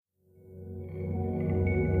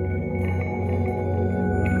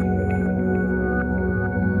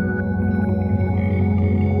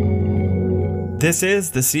This is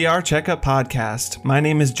the CR Checkup Podcast. My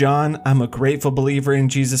name is John. I'm a grateful believer in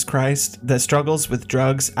Jesus Christ that struggles with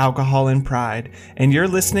drugs, alcohol, and pride, and you're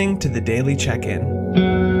listening to the Daily Check-In.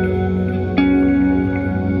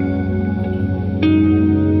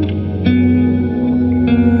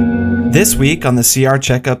 This week on the CR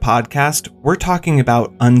Checkup Podcast, we're talking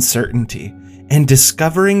about uncertainty and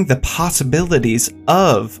discovering the possibilities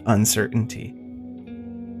of uncertainty.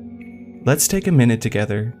 Let's take a minute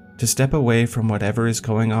together to step away from whatever is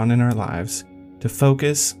going on in our lives to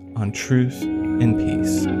focus on truth and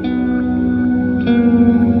peace.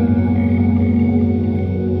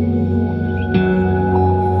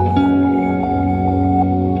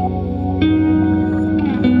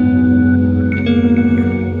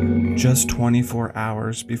 Just 24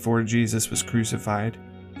 hours before Jesus was crucified,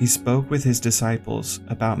 he spoke with his disciples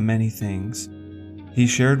about many things. He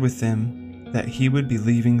shared with them that he would be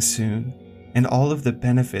leaving soon, and all of the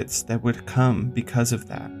benefits that would come because of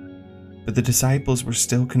that. But the disciples were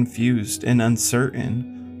still confused and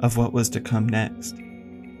uncertain of what was to come next.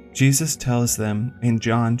 Jesus tells them in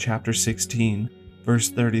John chapter 16, verse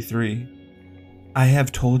 33, "I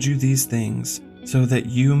have told you these things so that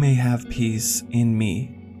you may have peace in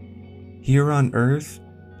me. Here on earth,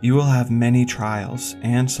 you will have many trials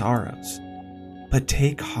and sorrows, but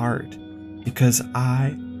take heart, because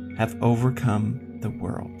I have overcome the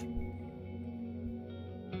world."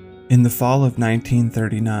 In the fall of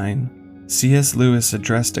 1939, C.S. Lewis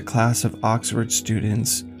addressed a class of Oxford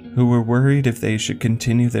students who were worried if they should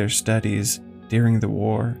continue their studies during the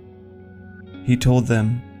war. He told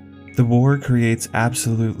them, "The war creates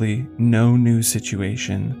absolutely no new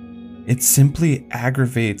situation. It simply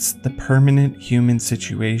aggravates the permanent human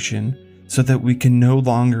situation so that we can no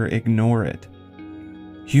longer ignore it.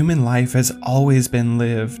 Human life has always been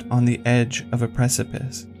lived on the edge of a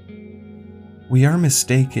precipice. We are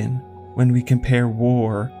mistaken when we compare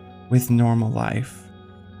war with normal life.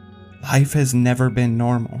 Life has never been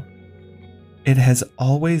normal. It has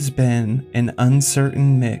always been an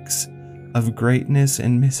uncertain mix of greatness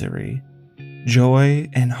and misery, joy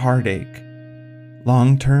and heartache,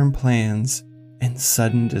 long-term plans and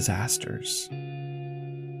sudden disasters."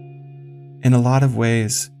 In a lot of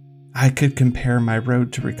ways, I could compare my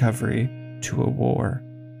road to recovery to a war.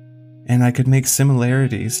 And I could make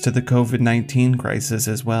similarities to the COVID-19 crisis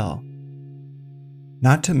as well.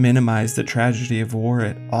 Not to minimize the tragedy of war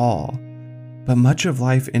at all, but much of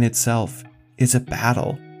life in itself is a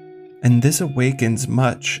battle, and this awakens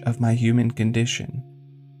much of my human condition.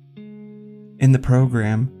 In the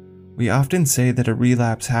program, we often say that a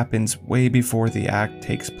relapse happens way before the act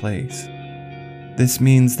takes place. This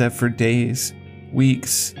means that for days,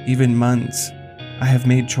 weeks, even months, I have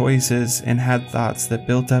made choices and had thoughts that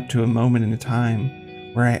built up to a moment in time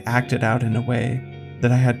where I acted out in a way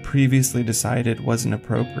that I had previously decided wasn't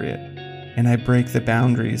appropriate, and I break the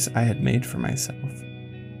boundaries I had made for myself.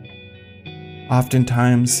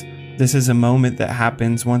 Oftentimes, this is a moment that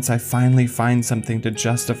happens once I finally find something to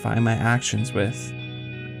justify my actions with.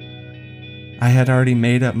 I had already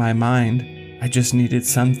made up my mind, I just needed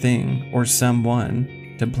something or someone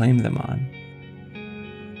to blame them on.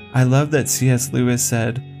 I love that C.S. Lewis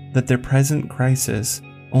said that their present crisis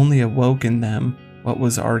only awoke in them what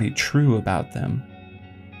was already true about them.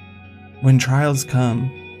 When trials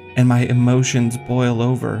come and my emotions boil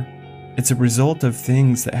over, it's a result of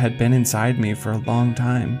things that had been inside me for a long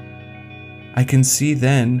time. I can see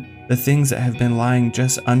then the things that have been lying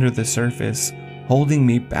just under the surface, holding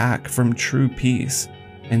me back from true peace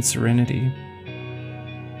and serenity.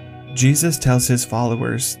 Jesus tells his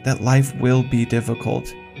followers that life will be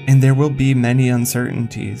difficult, and there will be many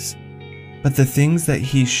uncertainties, but the things that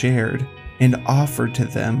he shared and offered to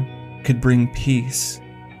them could bring peace.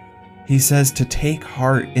 He says to take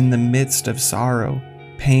heart in the midst of sorrow,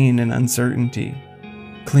 pain, and uncertainty.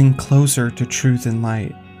 Cling closer to truth and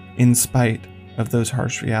light in spite of those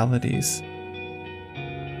harsh realities.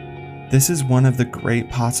 This is one of the great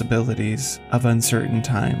possibilities of uncertain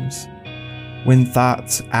times. When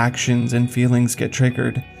thoughts, actions, and feelings get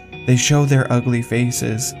triggered, they show their ugly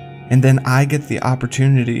faces, and then I get the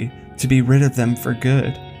opportunity to be rid of them for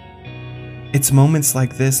good. It's moments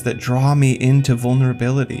like this that draw me into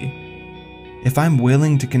vulnerability. If I'm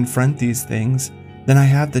willing to confront these things, then I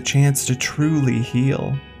have the chance to truly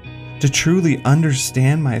heal, to truly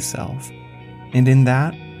understand myself, and in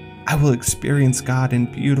that, I will experience God in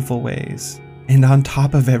beautiful ways. And on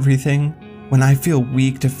top of everything, when I feel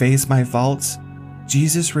weak to face my faults,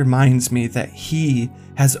 Jesus reminds me that He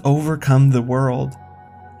has overcome the world.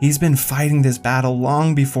 He's been fighting this battle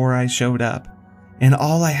long before I showed up, and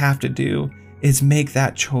all I have to do is make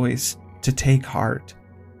that choice to take heart,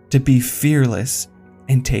 to be fearless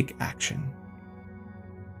and take action.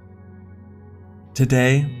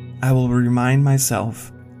 Today, I will remind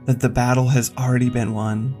myself that the battle has already been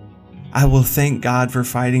won. I will thank God for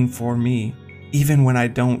fighting for me, even when I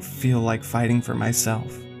don't feel like fighting for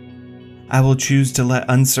myself. I will choose to let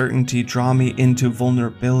uncertainty draw me into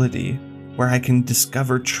vulnerability, where I can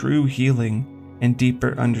discover true healing and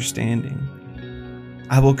deeper understanding.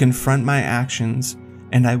 I will confront my actions,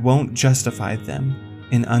 and I won't justify them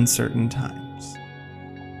in uncertain times.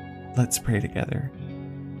 Let's pray together.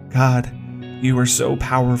 God, you are so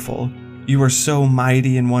powerful. You are so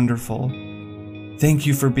mighty and wonderful. Thank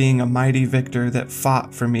you for being a mighty victor that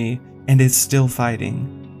fought for me and is still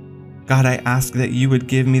fighting. God, I ask that you would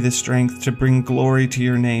give me the strength to bring glory to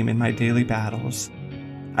your name in my daily battles.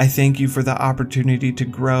 I thank you for the opportunity to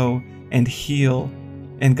grow and heal.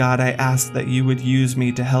 And God, I ask that you would use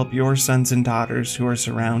me to help your sons and daughters who are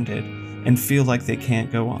surrounded and feel like they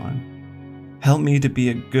can't go on. Help me to be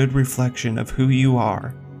a good reflection of who you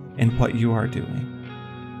are and what you are doing.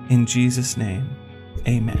 In Jesus' name,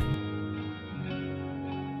 amen.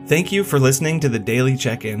 Thank you for listening to the Daily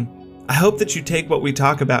Check-In. I hope that you take what we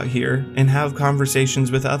talk about here and have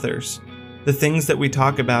conversations with others. The things that we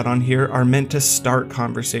talk about on here are meant to start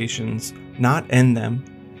conversations, not end them.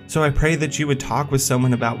 So I pray that you would talk with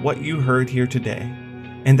someone about what you heard here today,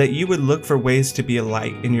 and that you would look for ways to be a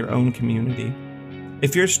light in your own community.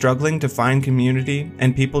 If you're struggling to find community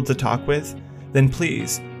and people to talk with, then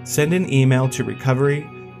please send an email to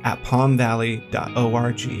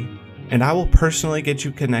recovery@palmvalley.org, and I will personally get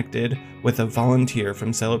you connected with a volunteer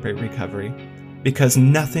from Celebrate Recovery, because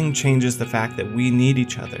nothing changes the fact that we need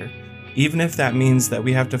each other, even if that means that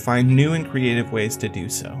we have to find new and creative ways to do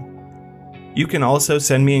so. You can also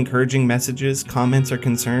send me encouraging messages, comments, or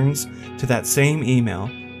concerns to that same email,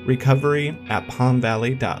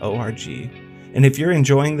 recovery@palmvalley.org. And if you're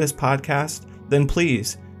enjoying this podcast, then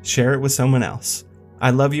please share it with someone else. I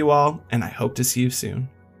love you all, and I hope to see you soon.